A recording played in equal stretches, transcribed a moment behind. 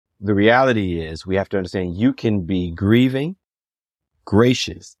the reality is we have to understand you can be grieving,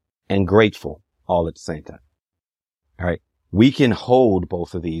 gracious, and grateful all at the same time. All right. We can hold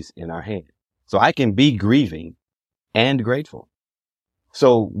both of these in our hand. So I can be grieving and grateful.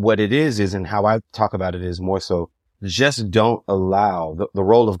 So what it is, and how I talk about it is more so just don't allow the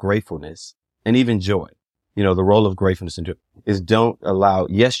role of gratefulness and even joy. The role of gratefulness and joy is don't allow,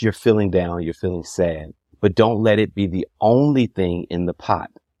 yes, you're feeling down, you're feeling sad, but don't let it be the only thing in the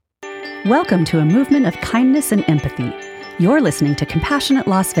pot. Welcome to a movement of kindness and empathy. You're listening to Compassionate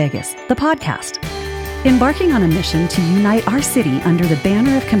Las Vegas, the podcast. Embarking on a mission to unite our city under the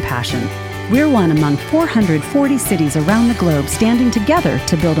banner of compassion, we're one among 440 cities around the globe standing together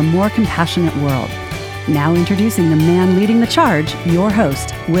to build a more compassionate world. Now introducing the man leading the charge, your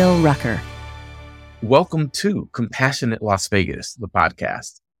host, Will Rucker. Welcome to Compassionate Las Vegas, the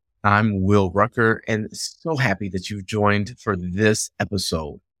podcast. I'm Will Rucker, and so happy that you've joined for this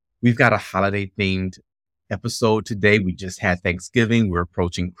episode. We've got a holiday-themed episode today. We just had Thanksgiving. We're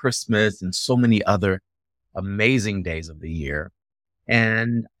approaching Christmas and so many other amazing days of the year.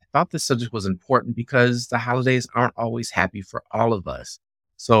 And I thought this subject was important because the holidays aren't always happy for all of us.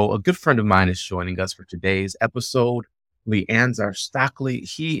 So a good friend of mine is joining us for today's episode, LeAnzar Stockley.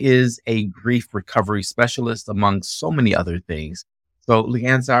 He is a grief recovery specialist, among so many other things. So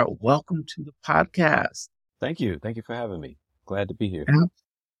LeAnzar, welcome to the podcast. Thank you. Thank you for having me. Glad to be here.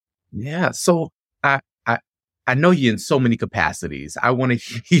 Yeah. So I know you in so many capacities. I want to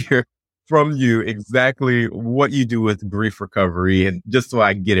hear from you exactly what you do with grief recovery, and just so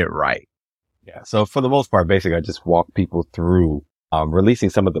I get it right. Yeah. So for the most part, basically, I just walk people through releasing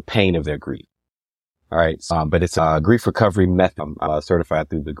some of the pain of their grief. All right. But it's a grief recovery method. I'm certified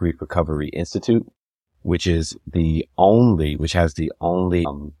through the Grief Recovery Institute, which has the only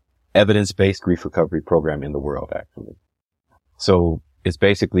evidence-based grief recovery program in the world, actually. So it's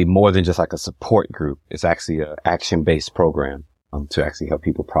basically more than just like a support group. It's actually an action-based program to actually help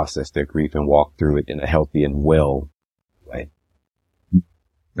people process their grief and walk through it in a healthy and well way.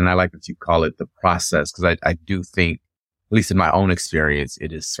 And I like that you call it the process, because I do think, at least in my own experience,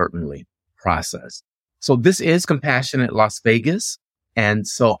 it is certainly process. So this is Compassionate Las Vegas. And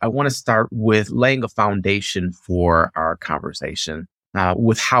so I want to start with laying a foundation for our conversation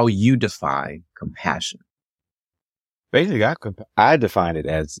with how you define compassion. Basically, I define it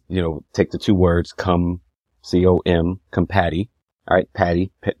as, take the two words, C-O-M, compati, all right,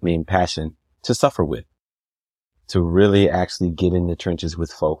 patty, mean passion, to suffer with, to really actually get in the trenches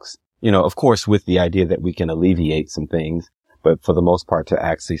with folks. Of course, with the idea that we can alleviate some things, but for the most part, to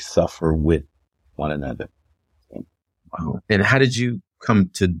actually suffer with one another. Wow. And how did you come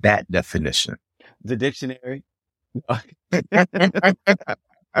to that definition? The dictionary.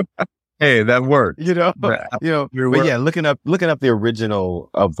 Hey, that word. But yeah, looking up the original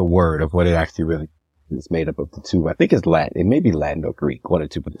of the word, of what it actually really is made up of the two. I think it's Latin. It may be Latin or Greek, one or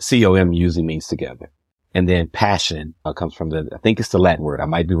two, but C-O-M usually means together. And then passion comes from I think it's the Latin word. I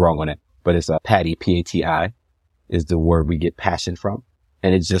might be wrong on it, but it's patty, P-A-T-I, is the word we get passion from.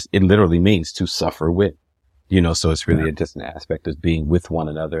 And it literally means to suffer with, so it's really just an aspect of being with one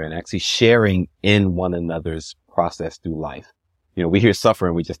another and actually sharing in one another's process through life. We hear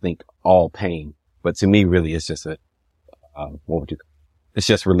suffering, we just think all pain, but to me, really, it's just it's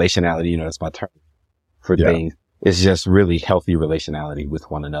just relationality. That's my term for things. It's just really healthy relationality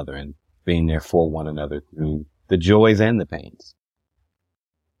with one another and being there for one another through the joys and the pains.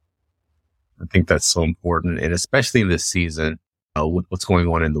 I think that's so important. And especially in this season, with what's going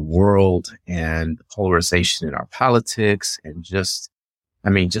on in the world and the polarization in our politics and just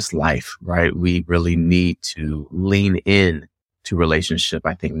life, right? We really need to lean in to relationship,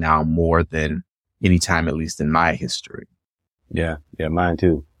 I think, now more than any time, at least in my history. Yeah, mine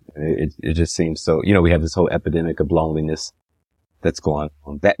too. It just seems so, we have this whole epidemic of loneliness that's going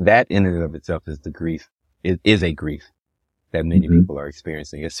on. That in and of itself is the grief. It is a grief that many people are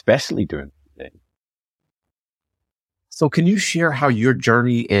experiencing, especially during the day. So can you share how your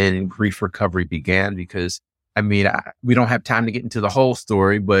journey in grief recovery began? Because, we don't have time to get into the whole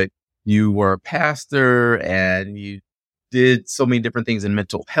story, but you were a pastor and you did so many different things in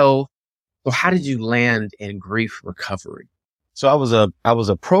mental health. So how did you land in grief recovery? So I was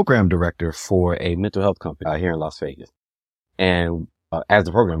a program director for a mental health company here in Las Vegas. And as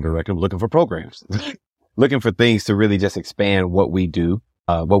the program director, I'm looking for programs, looking for things to really just expand what we do,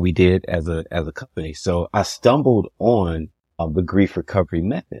 what we did as a company. So I stumbled on the grief recovery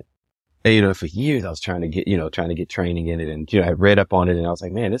method. And, for years I was trying to get training in it, and, I read up on it and I was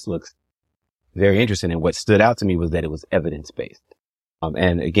like, man, this looks very interesting. And what stood out to me was that it was evidence-based.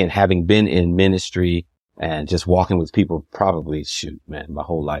 And again, having been in ministry and just walking with people, probably my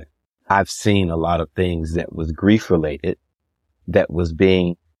whole life. I've seen a lot of things that was grief related that was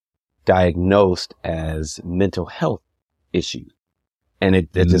being diagnosed as mental health issues. And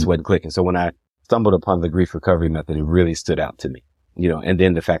it just wasn't clicking. So when I stumbled upon the grief recovery method, it really stood out to me, and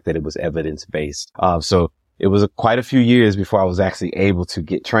then the fact that it was evidence based. So it was quite a few years before I was actually able to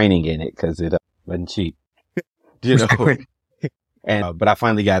get training in it because it wasn't cheap, And, but I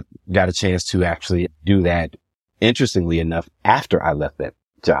finally got a chance to actually do that, interestingly enough, after I left that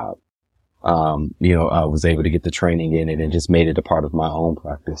job. I was able to get the training in it and just made it a part of my own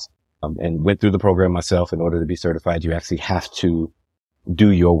practice. And went through the program myself. In order to be certified, you actually have to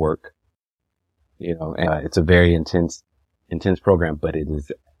do your work, and it's a very intense program, but it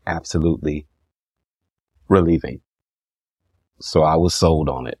is absolutely relieving. So I was sold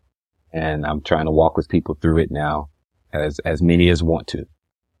on it, and I'm trying to walk with people through it now, as many as want to.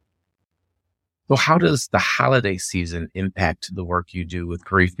 So how does the holiday season impact the work you do with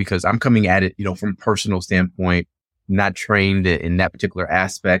grief? Because I'm coming at it, from a personal standpoint, not trained in that particular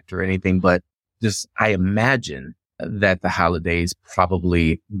aspect or anything, but just I imagine that the holidays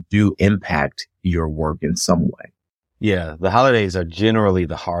probably do impact your work in some way. Yeah, the holidays are generally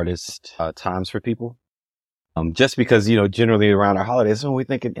the hardest times for people. Just because, generally around our holidays, when we're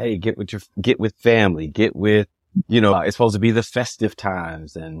thinking, hey, get with family, it's supposed to be the festive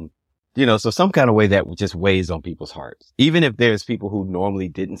times and, so some kind of way that just weighs on people's hearts. Even if there's people who normally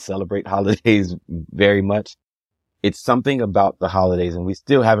didn't celebrate holidays very much, it's something about the holidays, and we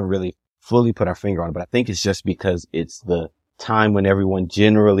still haven't really fully put our finger on it, but I think it's just because it's the time when everyone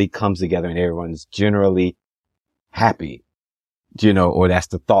generally comes together and everyone's generally happy, or that's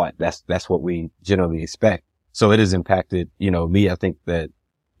the thought. That's what we generally expect. So it has impacted, me. I think that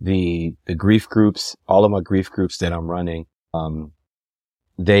the grief groups, all of my grief groups that I'm running,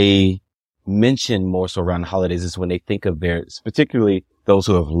 they mention more so around the holidays is when they think of particularly those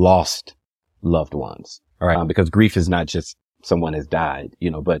who have lost loved ones. All right. Because grief is not just someone has died,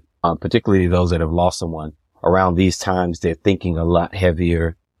 but particularly those that have lost someone around these times, they're thinking a lot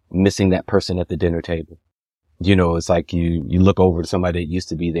heavier, missing that person at the dinner table. It's like you look over to somebody that used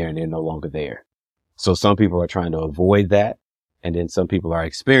to be there and they're no longer there. So some people are trying to avoid that. And then some people are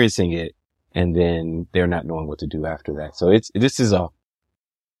experiencing it and then they're not knowing what to do after that. So this is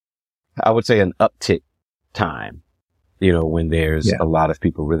I would say an uptick time, when there's a lot of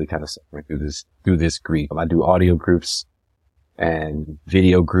people really kind of suffering through this grief. I do audio groups and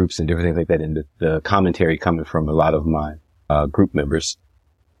video groups and different things like that. And the commentary coming from a lot of my group members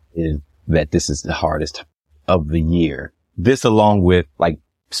is that this is the hardest of the year. This along with like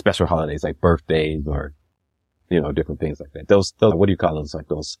special holidays like birthdays or, different things like that. Those, what do you call those? Like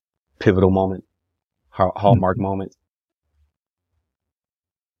those pivotal moments, hallmark moments.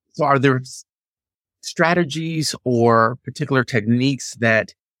 So are there strategies or particular techniques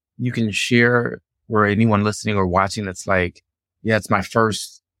that you can share for anyone listening or watching that's like, yeah, it's my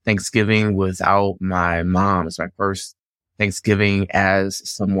first Thanksgiving without my mom. It's my first Thanksgiving as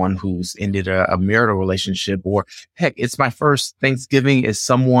someone who's ended a marital relationship, or heck, it's my first Thanksgiving as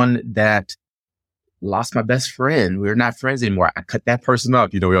someone that lost my best friend. We're not friends anymore. I cut that person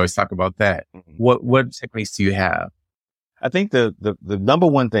up. We always talk about that. Mm-hmm. What techniques do you have? I think the number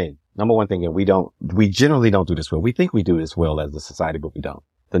one thing, and we generally don't do this well. We think we do this well as a society, but we don't.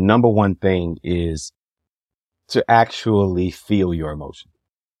 The number one thing is to actually feel your emotion.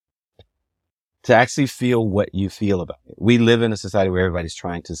 To actually feel what you feel about it. We live in a society where everybody's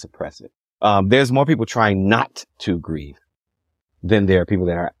trying to suppress it. There's more people trying not to grieve than there are people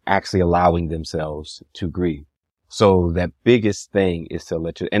that are actually allowing themselves to grieve. So that biggest thing is to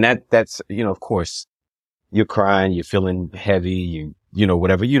let you, and that's, of course, you're crying, you're feeling heavy,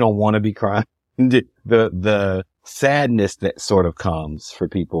 whatever. You don't want to be crying. The sadness that sort of comes for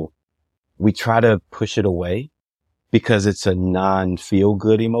people, we try to push it away because it's a non-feel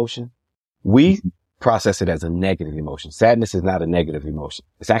good emotion. We process it as a negative emotion. Sadness is not a negative emotion.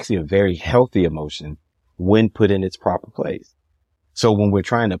 It's actually a very healthy emotion when put in its proper place. So when we're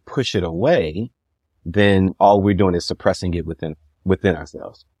trying to push it away, then all we're doing is suppressing it within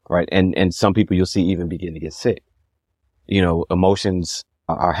ourselves, right? And some people you'll see even begin to get sick. Emotions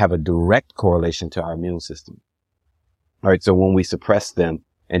have a direct correlation to our immune system. All right. So when we suppress them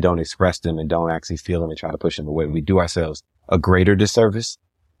and don't express them and don't actually feel them and try to push them away, we do ourselves a greater disservice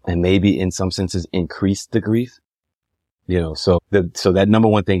and maybe in some senses increase the grief. So that number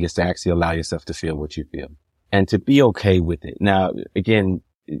one thing is to actually allow yourself to feel what you feel and to be okay with it. Now, again,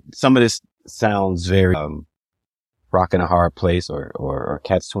 some of this sounds very, rock in a hard place or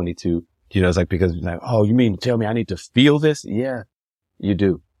catch 22. It's like, because like, oh, you mean tell me I need to feel this? Yeah, you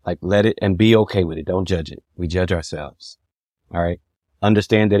do. Like let it and be okay with it. Don't judge it. We judge ourselves. All right.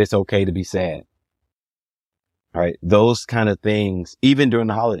 Understand that it's okay to be sad. All right. Those kind of things, even during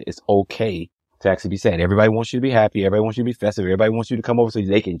the holiday, it's okay to actually be sad. Everybody wants you to be happy. Everybody wants you to be festive. Everybody wants you to come over so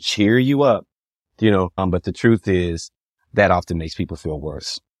they can cheer you up, but the truth is that often makes people feel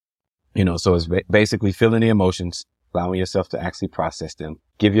worse, so it's basically feeling the emotions, allowing yourself to actually process them,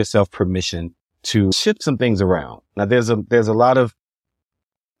 give yourself permission to shift some things around. Now there's a lot of,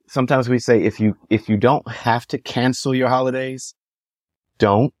 sometimes we say if you don't have to cancel your holidays,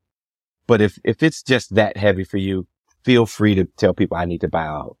 don't. But if it's just that heavy for you, feel free to tell people I need to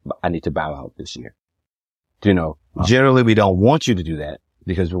bow out this year. Generally we don't want you to do that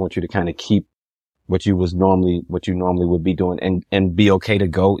because we want you to kind of keep what you normally would be doing and be okay to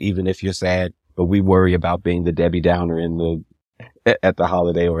go even if you're sad. But we worry about being the Debbie Downer at the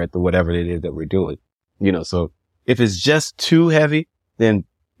holiday or at the whatever it is that we're doing. So if it's just too heavy, then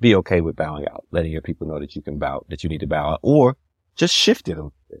be okay with bowing out, letting your people know that you need to bow out, or just shift it a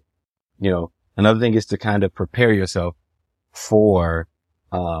little bit. Another thing is to kind of prepare yourself for,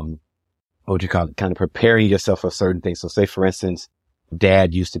 what would you call it? Kind of preparing yourself for certain things. So say, for instance,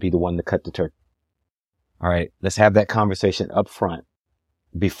 dad used to be the one to cut the turkey. All right. Let's have that conversation up front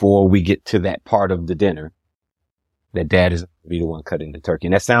before we get to that part of the dinner that dad is be the one cutting the turkey.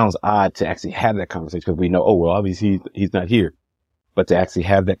 And that sounds odd to actually have that conversation because we know, obviously he's not here, but to actually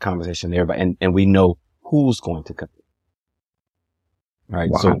have that conversation there, and we know who's going to cut it. All right.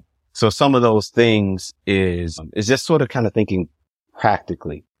 Wow. So some of those things is just sort of kind of thinking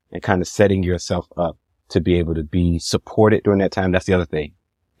practically and kind of setting yourself up to be able to be supported during that time. That's the other thing,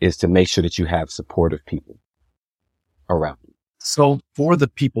 is to make sure that you have supportive people around you. So for the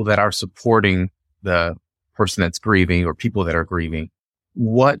people that are supporting the person that's grieving or people that are grieving,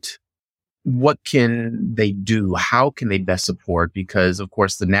 what can they do? How can they best support? Because of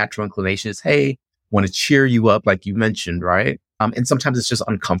course the natural inclination is, hey, want to cheer you up, like you mentioned, right? And sometimes it's just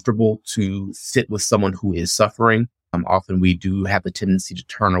uncomfortable to sit with someone who is suffering. Often we do have the tendency to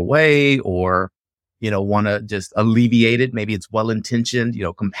turn away or, want to just alleviate it. Maybe it's well-intentioned,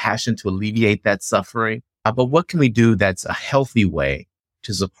 compassion to alleviate that suffering. But what can we do that's a healthy way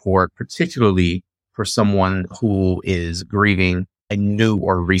to support, particularly for someone who is grieving a new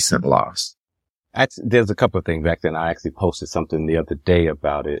or recent loss? There's a couple of things back then. I actually posted something the other day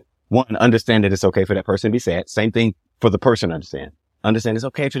about it. One, understand that it's okay for that person to be sad. Same thing for the person to understand. Understand it's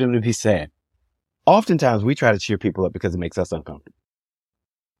okay for them to be sad. Oftentimes we try to cheer people up because it makes us uncomfortable.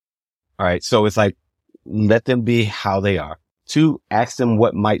 All right. So it's like, let them be how they are. Two, ask them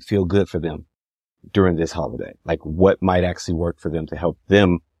what might feel good for them during this holiday. Like what might actually work for them to help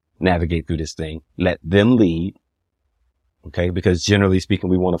them navigate through this thing. Let them lead. Okay. Because generally speaking,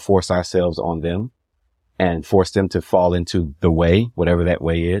 we want to force ourselves on them and force them to fall into the way, whatever that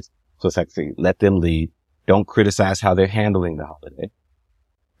way is. So it's actually let them lead. Don't criticize how they're handling the holiday.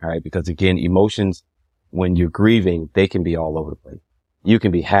 All right. Because again, emotions, when you're grieving, they can be all over the place. You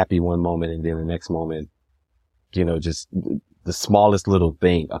can be happy one moment and then the next moment, just the smallest little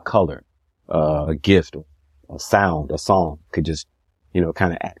thing, a color, a gift, a sound, a song could just,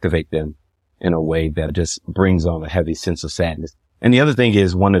 kind of activate them in a way that just brings on a heavy sense of sadness. And the other thing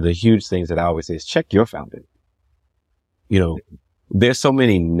is, one of the huge things that I always say is check your foundation. There's so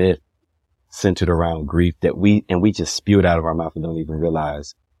many myths centered around grief that we just spew it out of our mouth and don't even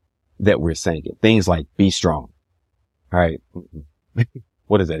realize that we're saying it. Things like be strong. All right.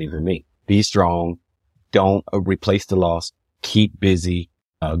 What does that even mean? Be strong. Don't replace the loss. Keep busy.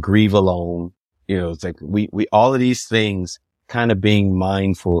 Grieve alone. It's like we all of these things, kind of being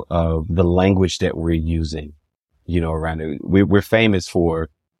mindful of the language that we're using, around it. We're famous for,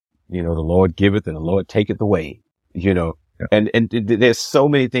 the Lord giveth and the Lord taketh away, Yeah. And there's so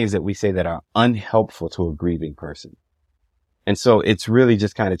many things that we say that are unhelpful to a grieving person. And so it's really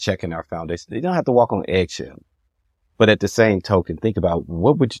just kind of checking our foundation. You don't have to walk on eggshells, but at the same token, think about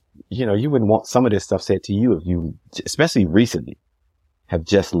what would you wouldn't want some of this stuff said to you if you, especially recently, have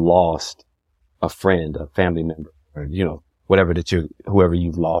just lost a friend, a family member, or, whoever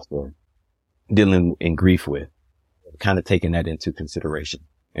you've lost or dealing in grief with, kind of taking that into consideration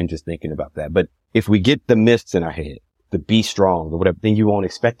and just thinking about that. But if we get the myths in our head, the be strong or whatever, then you won't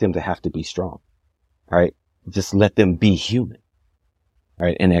expect them to have to be strong. All right. Just let them be human. All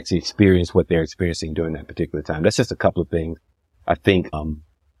right. And actually experience what they're experiencing during that particular time. That's just a couple of things I think,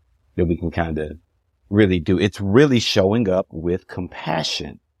 that we can kind of really do. It's really showing up with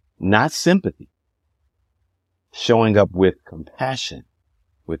compassion, not sympathy. Showing up with compassion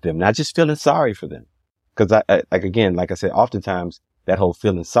with them, not just feeling sorry for them. Cause like I said, oftentimes that whole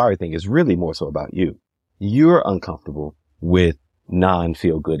feeling sorry thing is really more so about you. You're uncomfortable with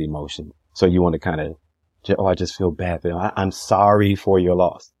non-feel good emotion. So you want to kind of, I just feel bad. I'm sorry for your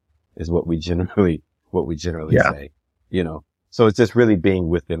loss is what we generally say, you know. So it's just really being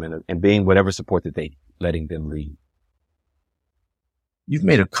with them and being whatever support that they, letting them lead. You've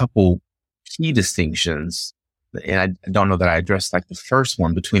made a couple key distinctions, and I don't know that I addressed like the first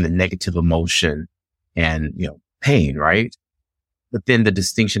one between the negative emotion and, pain, right? But then the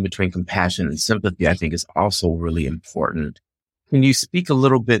distinction between compassion and sympathy, I think, is also really important. Can you speak a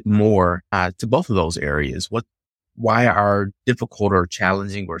little bit more to both of those areas? Why are difficult or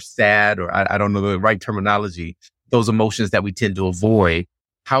challenging or sad, or I don't know the right terminology, those emotions that we tend to avoid,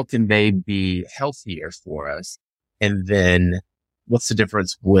 how can they be healthier for us? And then what's the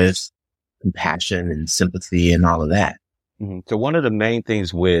difference with compassion and sympathy and all of that? Mm-hmm. So one of the main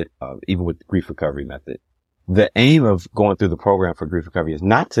things with, even with the grief recovery method, the aim of going through the program for grief recovery is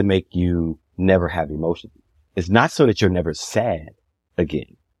not to make you never have emotions. It's not so that you're never sad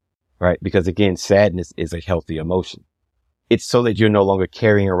again, right? Because again, sadness is a healthy emotion. It's so that you're no longer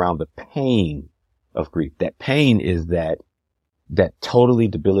carrying around the pain of grief. That pain is that totally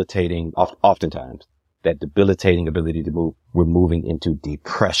debilitating, oftentimes, that debilitating ability to move. We're moving into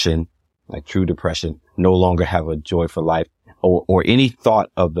depression, like true depression, no longer have a joy for life, or any thought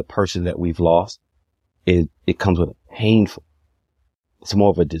of the person that we've lost. It comes with a painful, it's more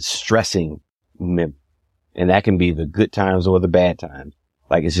of a distressing memory. And that can be the good times or the bad times.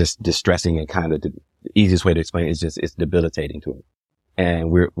 Like it's just distressing and kind of the easiest way to explain it is just it's debilitating to it.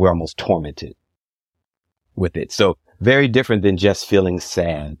 And we're almost tormented with it. So very different than just feeling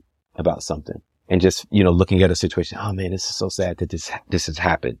sad about something and just, looking at a situation. Oh man, this is so sad that this has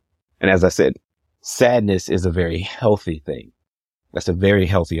happened. And as I said, sadness is a very healthy thing. That's a very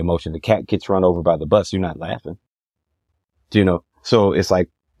healthy emotion. The cat gets run over by the bus. You're not laughing. So it's like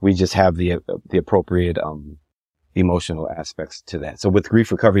we just have the appropriate, emotional aspects to that. So with grief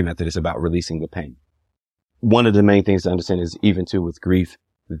recovery method, it's about releasing the pain. One of the main things to understand is even too with grief,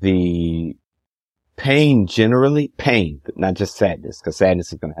 the pain, not just sadness, because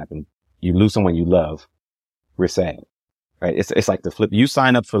sadness is going to happen. You lose someone you love. We're sad, right? It's like the flip. You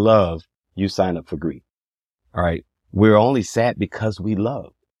sign up for love. You sign up for grief. All right. We're only sad because we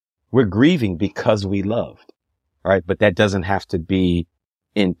love. We're grieving because we loved. All right. But that doesn't have to be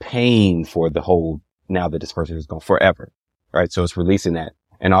in pain for the whole, now that this person is gone forever. Right. So it's releasing that.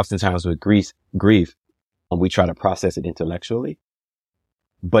 And oftentimes with grief, we try to process it intellectually,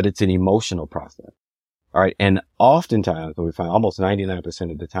 but it's an emotional process. All right. And oftentimes we find almost 99%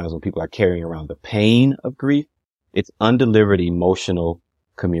 of the times when people are carrying around the pain of grief, it's undelivered emotional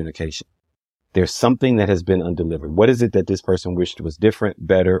communication. There's something that has been undelivered. What is it that this person wished was different,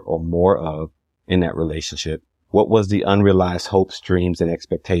 better, or more of in that relationship? What was the unrealized hopes, dreams, and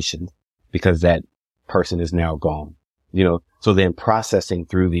expectations? Because that person is now gone. So then processing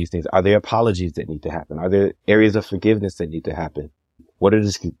through these things. Are there apologies that need to happen? Are there areas of forgiveness that need to happen? What are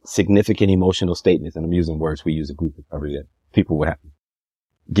the significant emotional statements? And I'm using words we use in group recovery that people would have to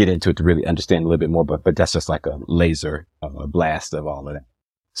get into it to really understand a little bit more. But that's just like a laser, a blast of all of that.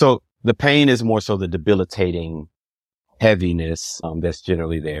 So the pain is more so the debilitating heaviness, that's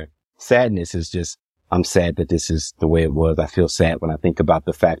generally there. Sadness is just, I'm sad that this is the way it was. I feel sad when I think about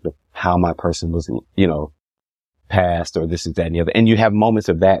the fact of how my person was, passed, or this is that and the other. And you have moments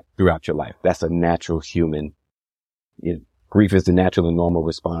of that throughout your life. That's a natural human, grief is the natural and normal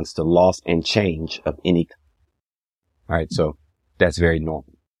response to loss and change of any kind. All right. So that's very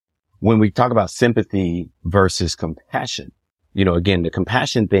normal. When we talk about sympathy versus compassion, again, the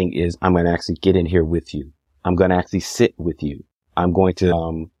compassion thing is I'm going to actually get in here with you. I'm going to actually sit with you. I'm going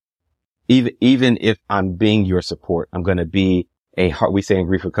to, even if I'm being your support, I'm going to be a heart. We say in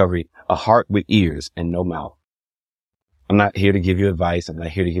grief recovery, a heart with ears and no mouth. I'm not here to give you advice.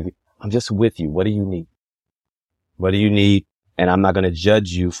 I'm just with you. What do you need? What do you need? And I'm not going to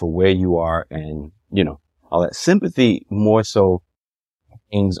judge you for where you are and, all that. Sympathy more so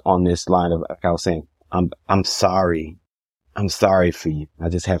hangs on this line of, like I was saying, I'm sorry. I'm sorry for you. I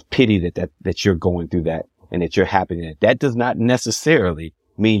just have pity that you're going through that and that you're happy. That does not necessarily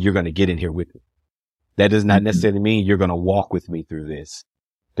mean you're going to get in here with me. That does not necessarily mean you're going to walk with me through this.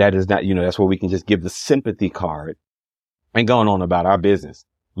 That is not, that's where we can just give the sympathy card and going on about our business,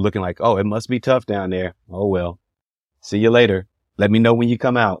 looking like, oh, it must be tough down there. Oh, well, see you later. Let me know when you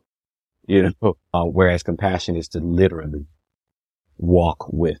come out, whereas compassion is to literally walk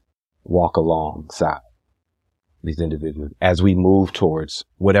alongside these individuals as we move towards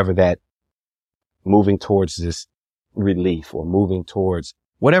moving towards this relief or moving towards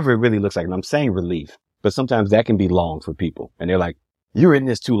whatever it really looks like. And I'm saying relief, but sometimes that can be long for people. And they're like, you're in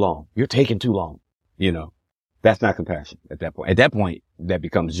this too long. You're taking too long, That's not compassion at that point. At that point, that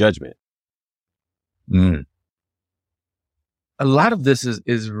becomes judgment. Mm. A lot of this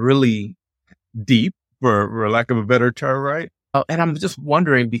is really deep, for lack of a better term, right? And I'm just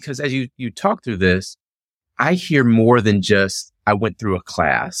wondering, because as you talk through this, I hear more than just, I went through a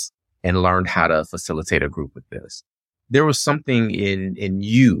class and learned how to facilitate a group with this. There was something in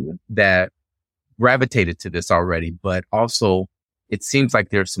you that gravitated to this already, but also it seems like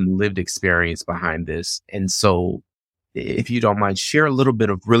there's some lived experience behind this. And so if you don't mind, share a little bit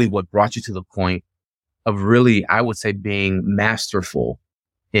of really what brought you to the point of really, I would say, being masterful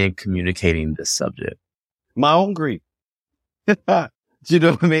in communicating this subject. My own grief. You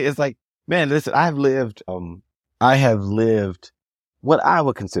know what I mean? It's like, man, listen, I have lived what I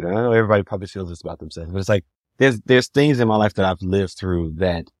would consider, and I know everybody probably feels this about themselves, but it's like, there's things in my life that I've lived through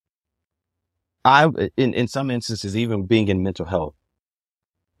that in some instances, even being in mental health,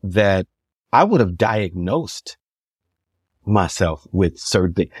 that I would have diagnosed myself with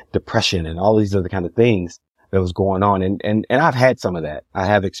certain depression and all these other kind of things that was going on. And I've had some of that. I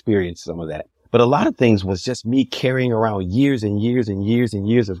have experienced some of that, but a lot of things was just me carrying around years and years and years and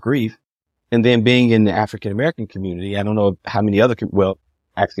years of grief. And then being in the African American community, I don't know how many other, well,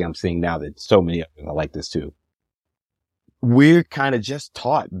 actually I'm seeing now that so many others are like this too. We're kind of just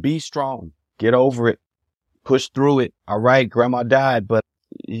taught, be strong, get over it, push through it. All right. Grandma died, but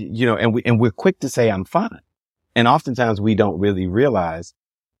you know, and we're quick to say I'm fine. And oftentimes we don't really realize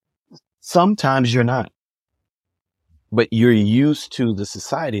sometimes you're not, but you're used to the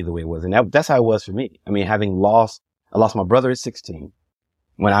society the way it was. And that's how it was for me. I mean, I lost my brother at 16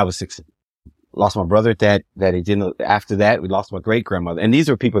 when I was 16. Lost my brother at that he didn't. After that, we lost my great grandmother. And these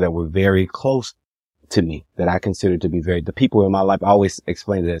are people that were very close to me that I considered to be the people in my life. I always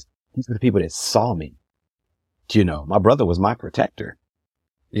explain it as these are the people that saw me. You know, my brother was my protector.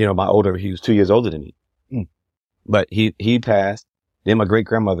 You know, he was 2 years older than me, but he passed. Then my great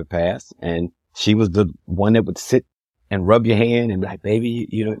grandmother passed, and she was the one that would sit and rub your hand and be like, baby,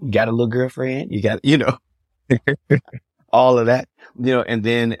 you got a little girlfriend, all of that, and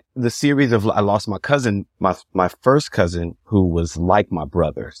then the series of, I lost my cousin, my first cousin, who was like my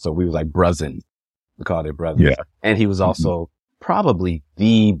brother. So we were like brothers. We called it brothers. Yeah. And he was also probably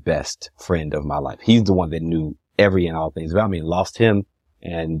the best friend of my life. He's the one that knew every and all things about me. Lost him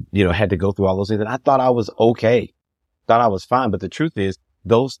and, had to go through all those things. And I thought I was okay. Thought I was fine. But the truth is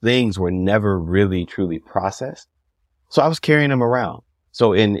those things were never really truly processed. So I was carrying them around.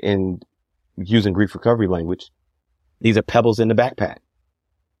 So in using grief recovery language, these are pebbles in the backpack.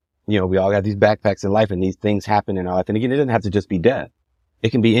 We all got these backpacks in life, and these things happen in our life. And again, it doesn't have to just be death. It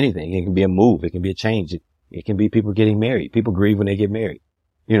can be anything. It can be a move. It can be a change. It can be people getting married. People grieve when they get married.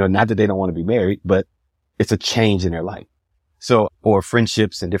 Not that they don't want to be married, but it's a change in their life. So, or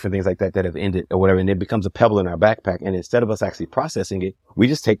friendships and different things like that have ended or whatever. And it becomes a pebble in our backpack. And instead of us actually processing it, we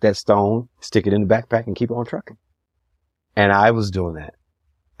just take that stone, stick it in the backpack, and keep on trucking. And I was doing that.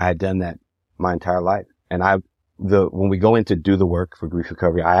 I had done that my entire life. And when we go in to do the work for grief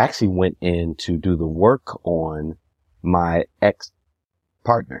recovery, I actually went in to do the work on my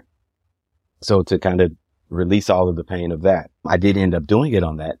ex-partner. So to kind of release all of the pain of that. I did end up doing it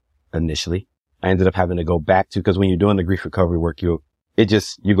on that initially. I ended up having to go back to, because when you're doing the grief recovery work, you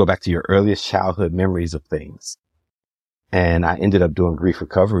go back to your earliest childhood memories of things. And I ended up doing grief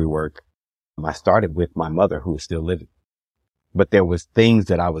recovery work. I started with my mother, who is still living, but there was things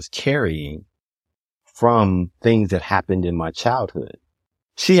that I was carrying from things that happened in my childhood.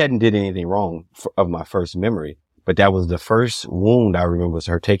 She hadn't did anything wrong of my first memory, but that was the first wound I remember, was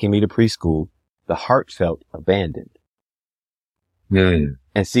her taking me to preschool. The heart felt abandoned. Mm.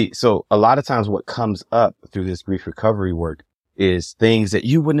 And see, so a lot of times what comes up through this grief recovery work is things that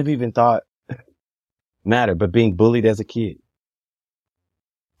you wouldn't have even thought matter, but being bullied as a kid,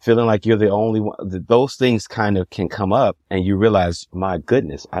 feeling like you're the only one, those things kind of can come up, and you realize, my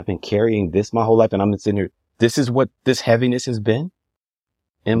goodness, I've been carrying this my whole life, and I'm sitting here. This is what this heaviness has been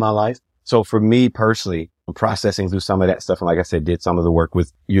in my life. So for me personally, I'm processing through some of that stuff. And like I said, did some of the work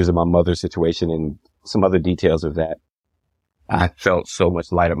with using my mother's situation and some other details of that. I felt so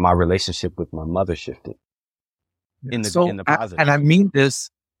much lighter. My relationship with my mother shifted in the positive. And I mean this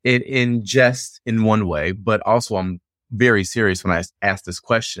in jest in one way, but also I'm very serious when I ask this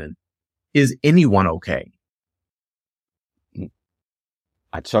question. Is anyone okay?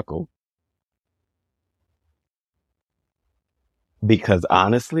 I chuckle because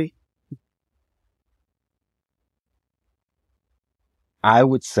honestly, I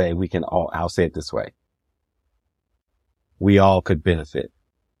would say I'll say it this way. We all could benefit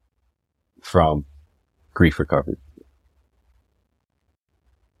from grief recovery.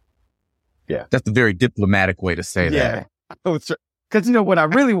 Yeah. That's a very diplomatic way to say that. Because what I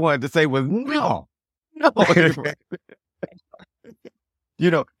really wanted to say was no. But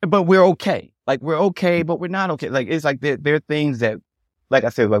we're okay. Like, we're okay, but we're not okay. Like, it's like there are things that, like I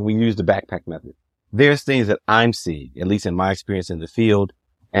said, like we use the backpack method. There's things that I'm seeing, at least in my experience in the field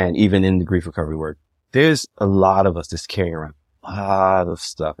and even in the grief recovery work. There's a lot of us that's carrying around a lot of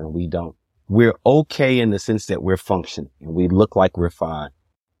stuff, and we don't. We're okay in the sense that we're functioning and we look like we're fine.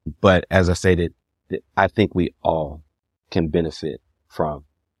 But as I stated, I think we all can benefit from.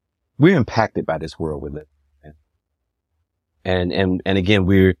 We're impacted by this world we live in. And again,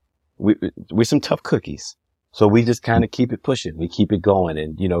 we're some tough cookies. So we just kind of keep it pushing. We keep it going.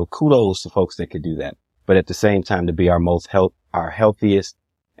 And, kudos to folks that could do that. But at the same time, to be our healthiest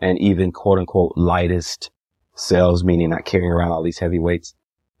and even quote unquote lightest selves, meaning not carrying around all these heavy weights,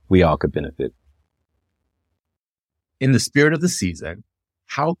 we all could benefit. In the spirit of the season,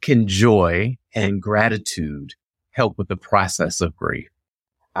 how can joy and gratitude help with the process of grief?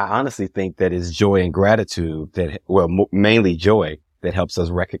 I honestly think that it's joy and gratitude mainly joy that helps us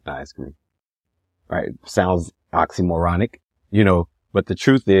recognize grief. Right? Sounds oxymoronic, but the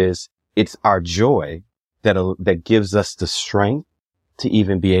truth is it's our joy that gives us the strength to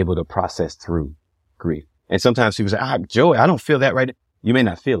even be able to process through grief. And sometimes people say, joy, I don't feel that right. You may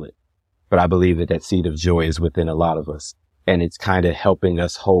not feel it, but I believe that seed of joy is within a lot of us, and it's kind of helping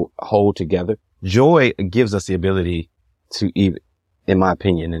us hold together. Joy gives us the ability to even, in my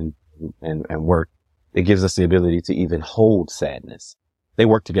opinion and work, it gives us the ability to even hold sadness. They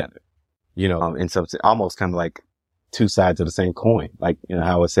work together, and so it's almost kind of like two sides of the same coin. Like,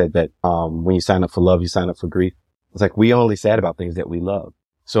 how it said that, when you sign up for love, you sign up for grief. It's like, we only sad about things that we love.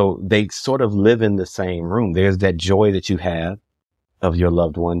 So they sort of live in the same room. There's that joy that you have of your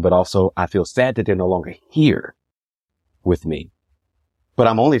loved one, but also I feel sad that they're no longer here with me. But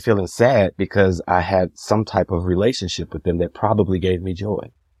I'm only feeling sad because I had some type of relationship with them that probably gave me joy,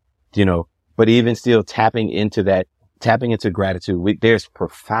 but even still tapping into gratitude. There's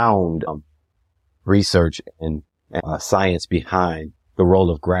profound research and science behind the role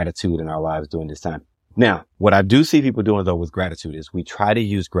of gratitude in our lives during this time. Now, what I do see people doing though with gratitude is we try to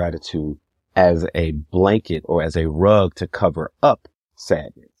use gratitude as a blanket or as a rug to cover up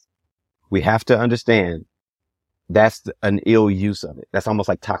sadness. We have to understand that's an ill use of it. That's almost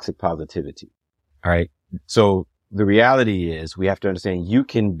like toxic positivity. All right. So the reality is we have to understand you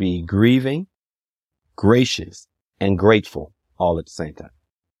can be grieving, gracious, and grateful all at the same time.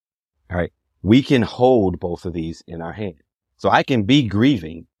 All right. We can hold both of these in our hand. So I can be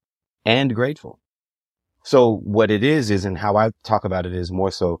grieving and grateful. So what it is, and how I talk about it is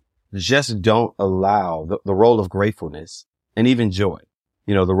more so just don't allow the role of gratefulness and even joy.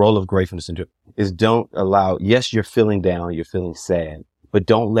 The role of gratefulness and joy is don't allow, yes, you're feeling down, you're feeling sad, but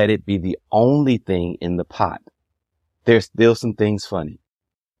don't let it be the only thing in the pot. There's still some things funny.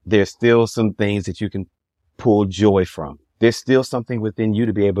 There's still some things that you can pull joy from. There's still something within you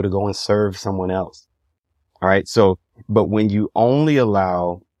to be able to go and serve someone else. All right. So, but when you only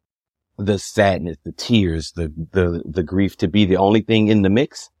allow the sadness, the tears, the grief to be the only thing in the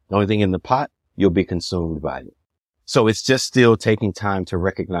mix, the only thing in the pot, you'll be consumed by it. So it's just still taking time to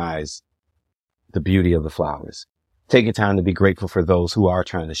recognize the beauty of the flowers, taking time to be grateful for those who are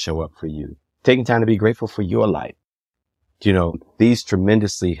trying to show up for you, taking time to be grateful for your life. These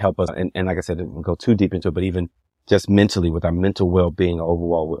tremendously help us. And like I said, I didn't go too deep into it, but even just mentally with our mental well-being,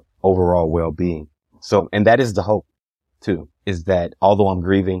 overall well-being. So, and that is the hope too, is that although I'm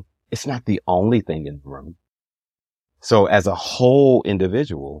grieving, it's not the only thing in the room. So as a whole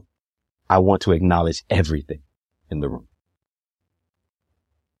individual, I want to acknowledge everything in the room.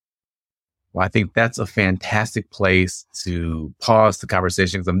 Well, I think that's a fantastic place to pause the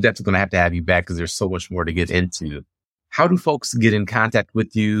conversation, because I'm definitely going to have you back because there's so much more to get into. How do folks get in contact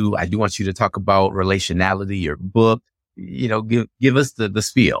with you? I do want you to talk about relationality, your book, give us the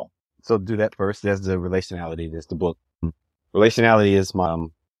spiel. So do that first. There's the relationality. There's the book. Relationality is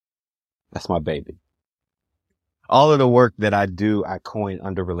that's my baby. All of the work that I do, I coin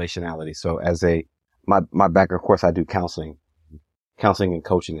under relationality. So as my background, of course, I do counseling and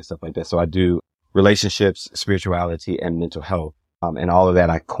coaching and stuff like that. So I do relationships, spirituality, and mental health. And all of that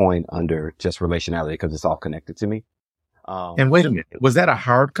I coin under just relationality because it's all connected to me. And wait a minute, was that a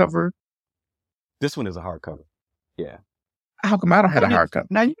hardcover? This one is a hardcover. Yeah. How come I don't have a hardcover?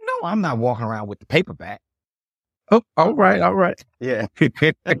 Now, I'm not walking around with the paperback. Oh, all right. Yeah.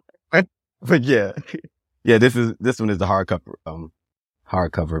 But yeah. Yeah, this one is the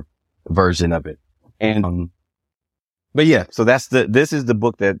hardcover version of it. And, but yeah, so this is the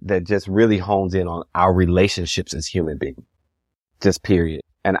book that just really hones in on our relationships as human beings. Just period.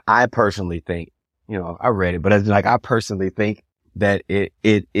 And I personally think, I read it, but I personally think that it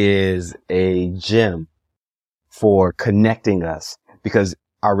is a gem for connecting us, because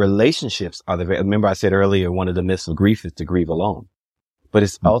our relationships are remember I said earlier, one of the myths of grief is to grieve alone, but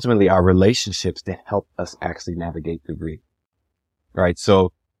it's ultimately our relationships that help us actually navigate through grief. Right.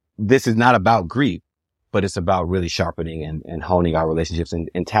 So this is not about grief, but it's about really sharpening and honing our relationships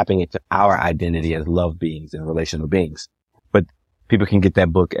and tapping into our identity as love beings and relational beings. But people can get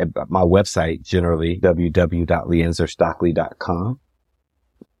that book at my website, generally, www.LeAnzarStockley.com.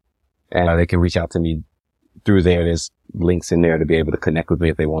 And they can reach out to me through there. There's links in there to be able to connect with me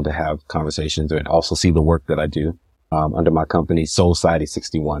if they want to have conversations, and also see the work that I do under my company, Soul Society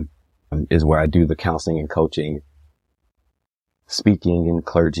 61, is where I do the counseling and coaching, speaking and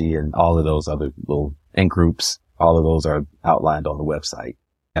clergy, and all of those other and groups. All of those are outlined on the website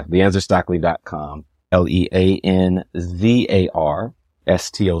at LeAnzarStockley.com,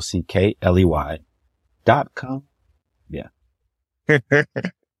 LeAnzarStockley.com. Yeah.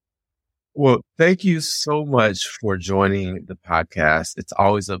 Well, thank you so much for joining the podcast. It's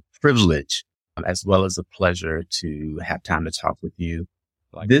always a privilege as well as a pleasure to have time to talk with you.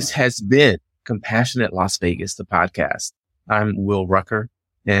 This has been Compassionate Las Vegas, the podcast. I'm Will Rucker.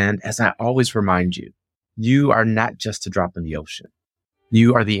 And as I always remind you, you are not just a drop in the ocean.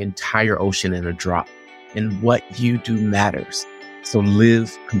 You are the entire ocean in a drop. And what you do matters. So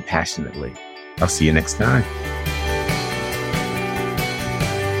live compassionately. I'll see you next time.